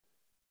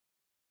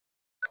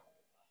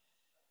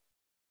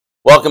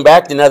Welcome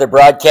back to another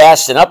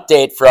broadcast and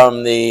update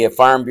from the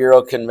Farm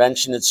Bureau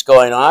Convention that's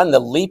going on, the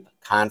LEAP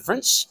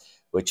Conference,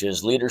 which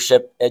is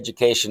Leadership,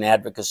 Education,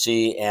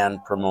 Advocacy,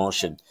 and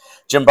Promotion.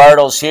 Jim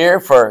Bartles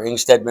here for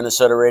Ingstead,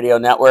 Minnesota Radio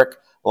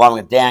Network, along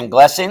with Dan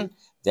Glessing.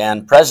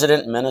 Dan,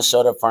 President,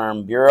 Minnesota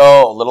Farm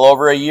Bureau, a little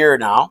over a year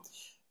now.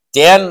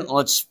 Dan,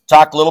 let's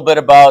talk a little bit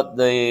about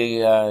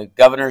the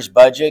governor's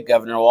budget.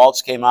 Governor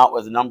Walz came out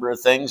with a number of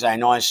things. I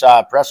know I saw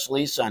a press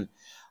release on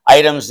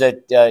items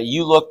that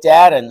you looked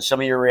at and some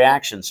of your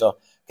reactions. So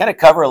kind of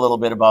cover a little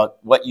bit about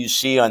what you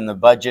see on the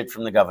budget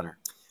from the governor.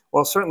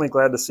 Well, certainly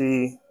glad to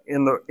see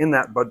in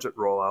that budget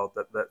rollout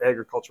that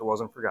agriculture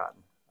wasn't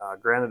forgotten.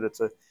 Granted,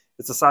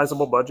 it's a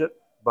sizable budget,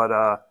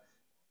 but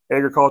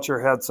agriculture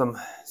had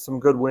some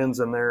good wins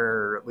in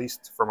there, at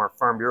least from our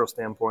Farm Bureau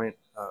standpoint.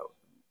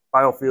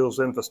 Biofuels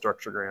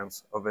infrastructure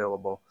grants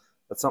available.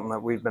 That's something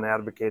that we've been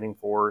advocating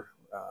for.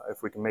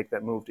 If we can make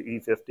that move to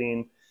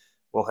E15,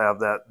 we'll have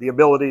the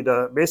ability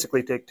to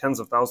basically take tens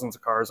of thousands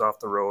of cars off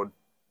the road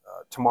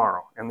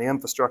tomorrow. And the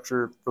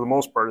infrastructure, for the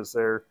most part, is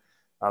there.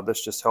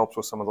 This just helps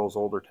with some of those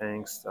older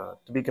tanks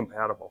to be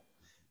compatible.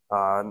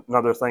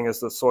 Another thing is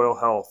the soil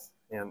health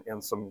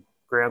and some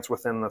grants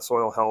within the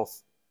soil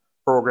health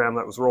program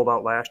that was rolled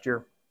out last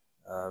year.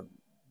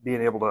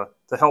 Being able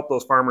to help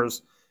those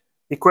farmers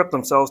equip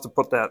themselves to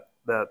put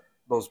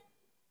those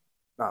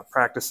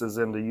practices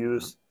into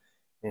use.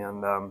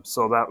 And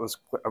so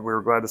we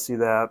were glad to see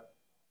that.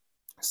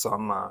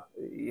 Some,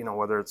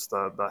 whether it's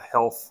the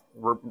health,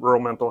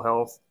 rural mental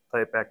health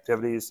type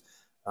activities,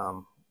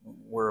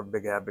 we're a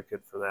big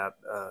advocate for that.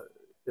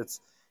 It's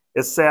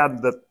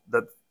sad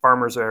that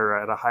farmers are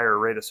at a higher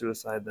rate of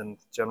suicide than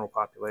the general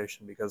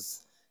population,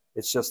 because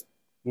it's just,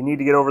 you need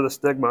to get over the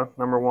stigma,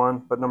 number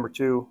one, but number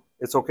two,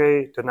 it's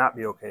okay to not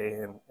be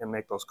okay and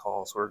make those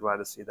calls. So we're glad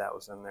to see that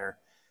was in there.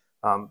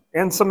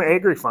 And some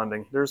agri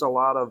funding. There's a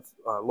lot of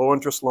low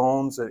interest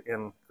loans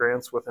and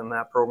grants within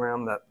that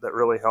program that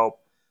really help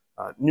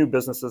new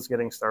businesses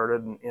getting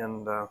started,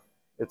 and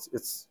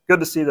it's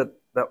good to see that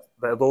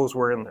those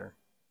were in there.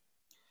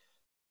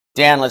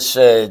 Dan, let's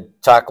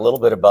talk a little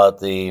bit about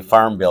the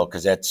Farm Bill,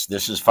 because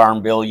this is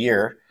Farm Bill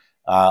year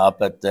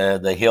up at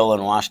the Hill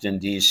in Washington,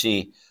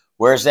 D.C.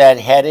 Where's that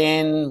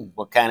heading?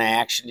 What kind of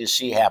action do you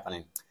see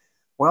happening?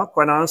 Well,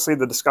 quite honestly,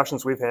 the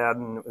discussions we've had,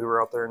 and we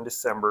were out there in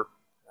December,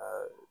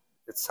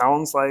 it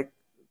sounds like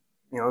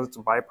it's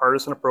a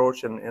bipartisan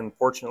approach, and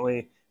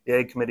fortunately, the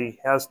Ag Committee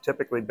has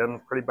typically been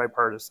pretty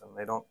bipartisan.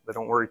 They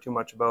don't worry too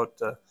much about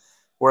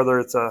whether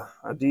it's a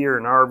D or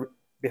an R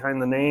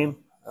behind the name.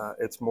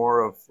 It's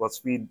more of let's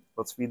feed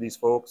these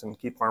folks and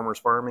keep farmers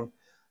farming.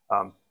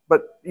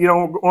 But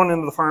going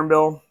into the Farm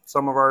Bill,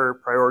 some of our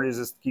priorities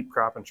is to keep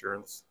crop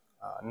insurance,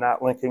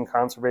 not linking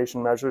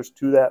conservation measures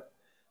to that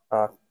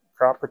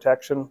crop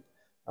protection.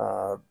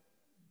 The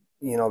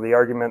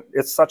argument,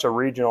 it's such a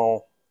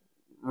regional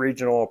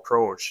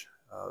approach.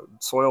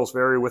 Soils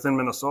vary within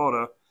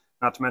Minnesota,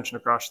 not to mention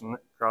across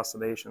the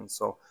nation.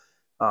 So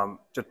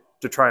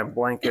to try and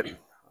blanket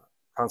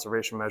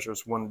conservation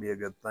measures wouldn't be a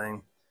good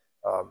thing.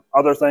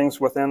 Other things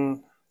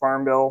within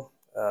Farm Bill,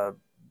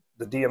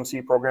 the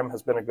DMC program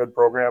has been a good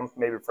program,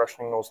 maybe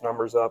freshening those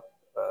numbers up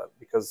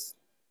because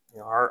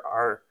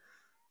our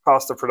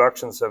cost of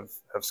productions have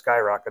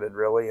skyrocketed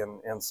really,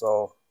 and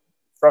so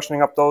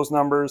freshening up those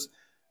numbers,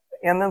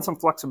 and then some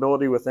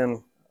flexibility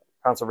within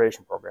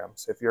conservation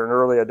programs. If you're an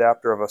early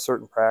adapter of a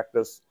certain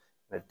practice,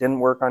 it didn't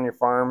work on your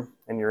farm,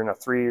 and you're in a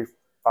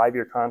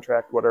 3-5-year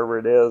contract, whatever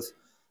it is,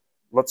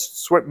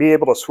 let's be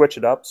able to switch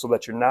it up so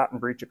that you're not in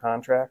breach of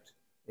contract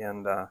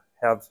and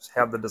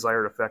have the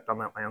desired effect on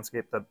that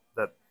landscape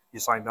that you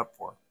signed up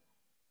for.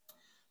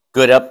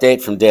 Good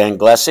update from Dan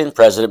Glessing,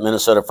 President,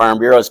 Minnesota Farm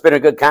Bureau. It's been a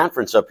good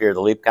conference up here,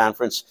 the LEAP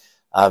Conference.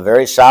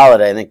 Very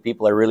solid. I think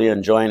people are really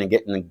enjoying and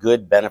getting the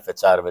good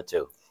benefits out of it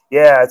too.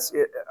 Yeah,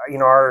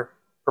 our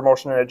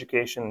Promotion and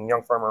Education and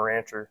Young Farmer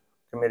Rancher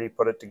Committee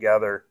put it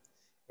together.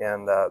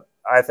 And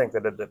I think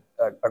that it did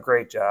a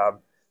great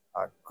job.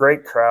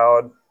 Great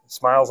crowd,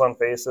 smiles on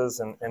faces,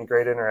 and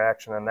great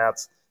interaction. And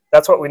that's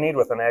what we need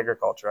within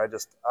agriculture.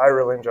 I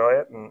really enjoy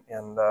it,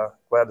 and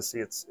glad to see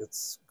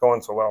it's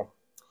going so well.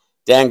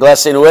 Dan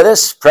Glessing with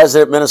us,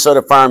 President,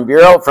 Minnesota Farm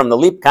Bureau, from the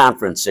LEAP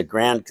Conference at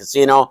Grand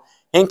Casino,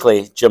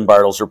 Hinckley. Jim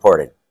Bartles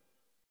reporting.